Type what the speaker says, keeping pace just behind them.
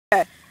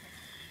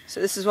So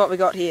this is what we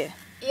got here.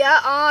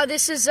 Yeah,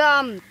 this is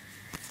our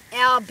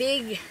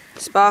big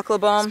Sparkler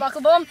bomb.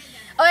 sparkler bomb.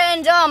 Oh,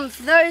 and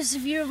for those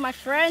of you of my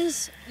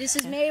friends, this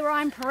is me,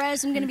 Ryan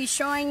Perez. I'm going to be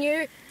showing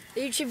you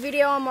the YouTube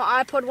video on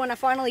my iPod when I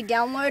finally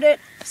download it.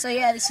 So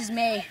yeah, this is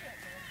me.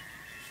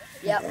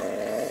 Yep.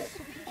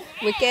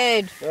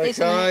 Wicked.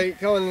 Okay,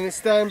 come on, let's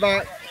stand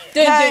back.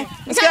 Okay,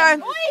 let's go. Right,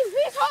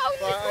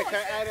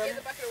 okay, Adam.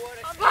 Everybody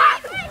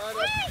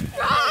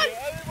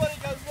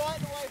goes right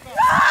the way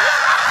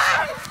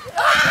back.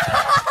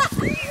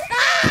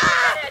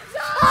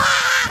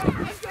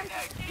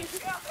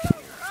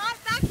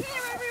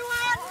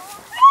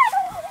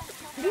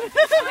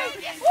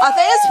 I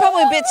think it's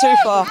probably a bit too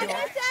far.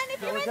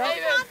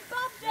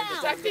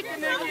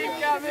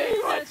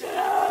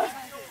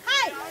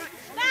 Hey,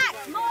 back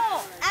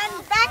more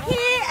and back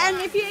here, and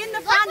if you're in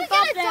the front,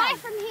 bob down.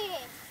 From here.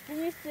 Can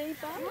you see,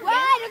 Bob? Wait,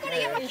 I've got to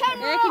get my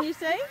camera Yeah, off. can you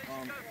see?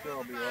 Sure,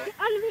 I'll be right.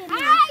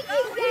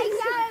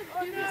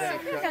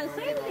 You can't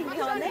see anything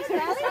behind there,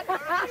 Charlie.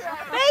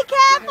 Be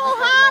careful,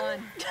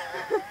 hon.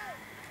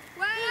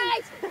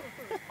 Wait.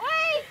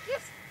 Wait.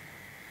 Just.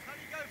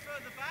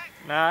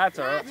 Nah, that's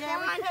alright. Yeah,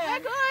 We're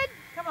good.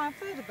 Come on,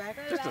 further back.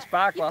 Just a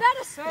sparkler.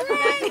 Better sprint.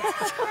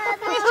 It's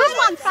just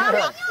one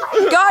thumb.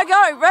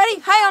 Go. Ready?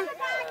 Hang on.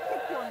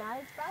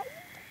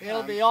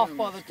 It'll be off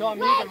by the time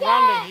you can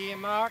run to here,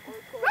 Mark. Go.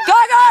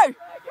 Jacob,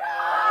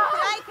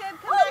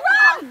 come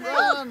back.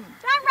 Run!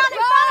 Don't run in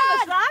front of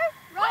us,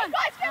 though. Run,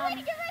 guys, get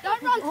ready, get ready.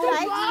 Don't run too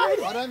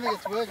fast. I don't think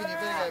it's working, you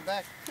better go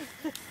back.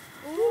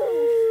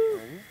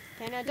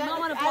 Okay, now don't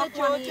want to block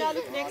Georgia.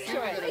 Look next to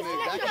We're it. going to move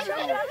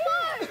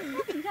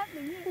back a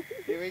bit.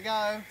 Here we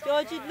go.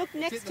 Georgia, look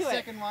next Hit the to it.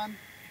 second one.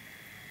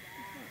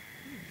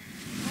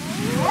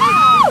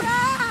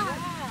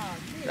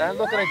 Don't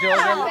look at it,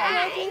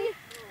 Georgia.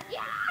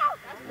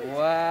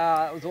 Wow,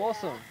 that was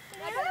awesome.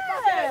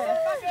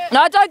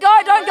 No, don't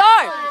go. Come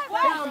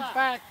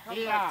back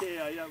here.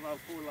 Yeah, I'll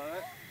fall like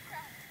that.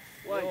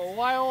 Wait,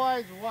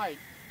 Always wait.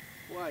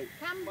 wait.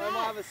 Come Why am I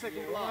back. have a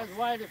second glass?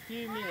 Always wait a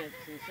few minutes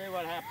and see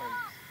what happens.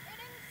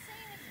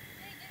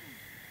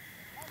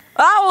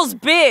 That was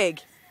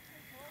big.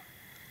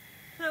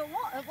 So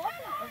what? It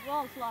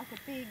was like a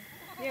big.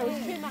 Yeah, it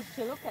was too much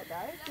to look at though.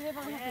 Did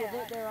everyone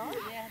have their eyes?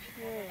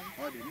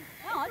 Yeah. I didn't.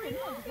 No, I didn't.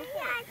 I just looked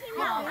at it.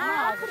 No,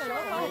 I couldn't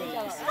look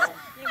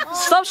at it.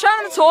 Stop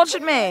shining the torch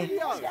at me.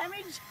 No,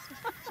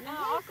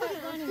 I could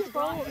have gone in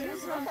forward.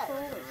 This one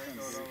forward.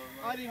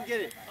 I didn't get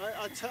it. I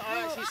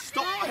actually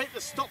stopped. I hit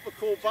the stop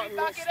record button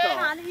and start.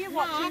 Honey, you're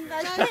watching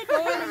those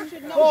people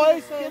should not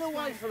Boys, get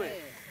away from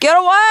it. Get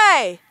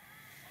away.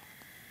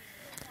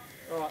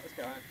 Alright, let's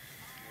go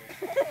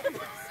home.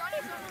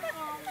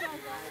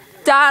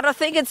 Dad, I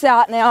think it's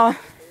out now.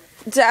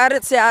 Dad,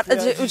 it's out.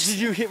 Did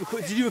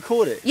you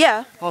record it?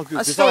 Yeah. Oh, good.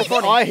 I 'cause saw it.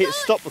 I hit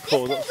stop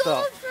record, not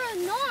start. For a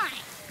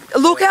night.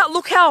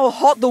 Look how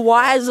hot the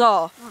wires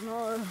are. Oh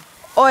no.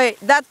 Oi,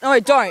 don't.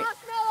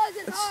 Marshmallows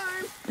at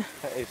home.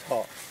 That is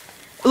hot.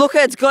 Look,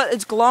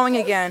 it's glowing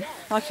again,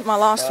 like my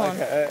last one.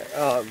 Okay,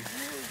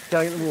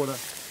 go get the water.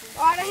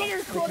 Alright, I need to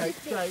record this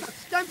thing.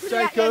 Don't put it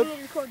out there, I need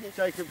to record this.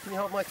 Jacob, can you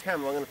hold my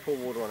camera? I'm going to pour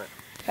water on it.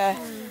 Okay.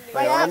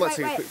 Hang on, I might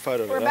take a quick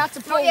photo of it. We're about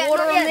to pour Not yet,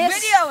 water not on yet.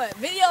 this.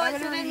 Video I'm it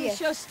gonna so then do you it.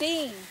 show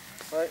steam.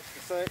 Right,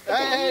 so,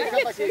 hey,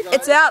 come back here, guys.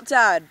 It's out,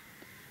 Dad.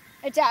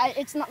 It's out.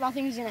 It's not.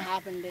 Nothing's gonna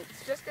happen.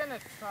 It's Just gonna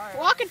try.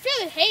 Well, I can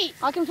feel the heat.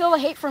 I can feel the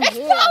heat from It's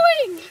here.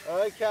 blowing.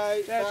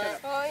 Okay,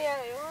 Oh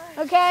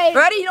yeah. Okay.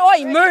 Ready?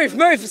 Oi,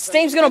 move.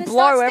 Steam's gonna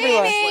blow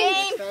everywhere.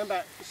 stand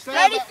back. Stand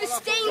Ready back for while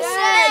I steam put-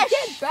 sesh.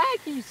 Get back,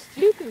 you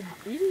stupid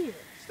idiot.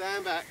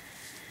 Stand back.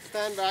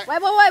 Stand back.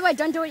 Wait.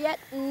 Don't do it yet.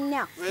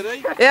 Now.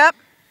 Ready? Yep.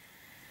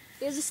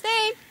 Here's the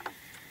steam.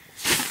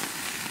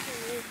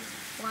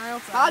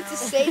 Hard to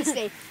see,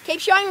 Steve. Keep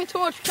showing the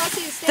torch. Can't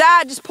see the steam.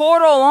 Dad, just pour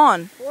it all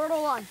on. Pour it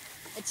all on.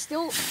 It's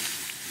still.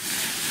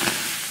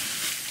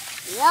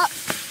 Yep.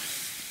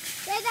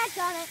 There, that's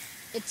on it.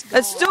 It's gone.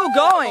 It's still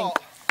going.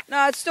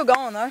 No, it's still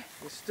going though.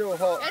 It's still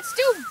hot. It's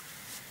still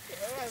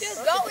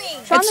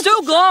going. It's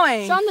still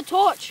glowing. Shine the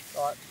torch.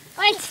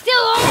 It's still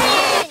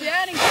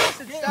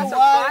on.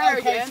 Wow,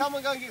 okay,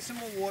 someone go and get some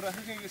more water.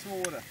 Who's going to get some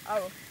more water?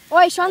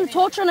 Wait, shine the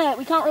torch on it.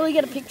 We can't really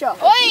get a picture. Oi,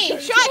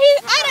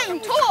 I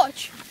don't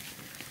torch.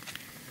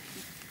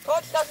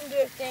 Torch doesn't do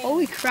a thing.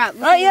 Holy crap.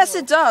 Oh yes,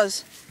 it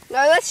does. No,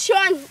 let's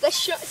shine.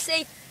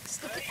 See,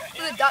 stick it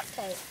to the duct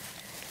tape.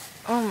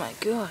 Oh my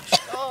gosh.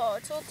 Oh,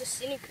 it's all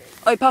disintegrated.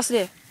 Oi, pass it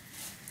here.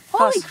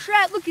 Holy Pass.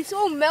 crap, look, it's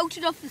all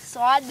melted off the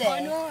side there. I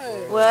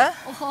know. Where?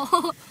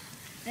 Oh,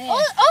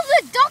 All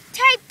the duct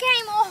tape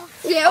came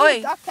off. yeah, all Oi.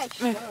 the duct tape's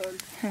gone.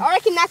 I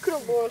reckon that could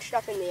have launched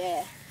up in the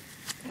air.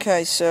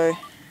 Okay, so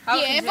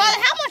Yeah, but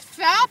how much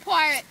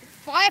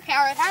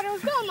firepower it had, it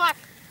was going like.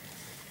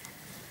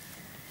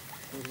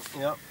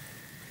 Yep.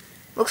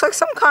 looks like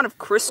some kind of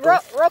crystal.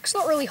 Rock's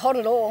not really hot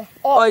at all.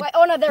 Oh, Oi. wait,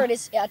 oh no, there it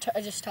is. Yeah, I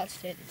just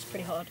touched it. It's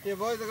pretty hot. Yeah,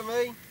 boys, look at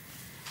me.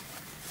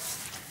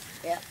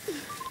 Yeah.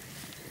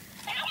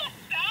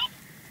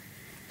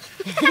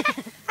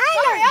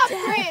 Hurry up,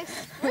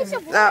 Chris. Where's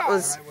your That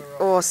was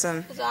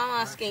awesome. I'm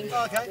asking. Okay.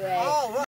 Oh, right.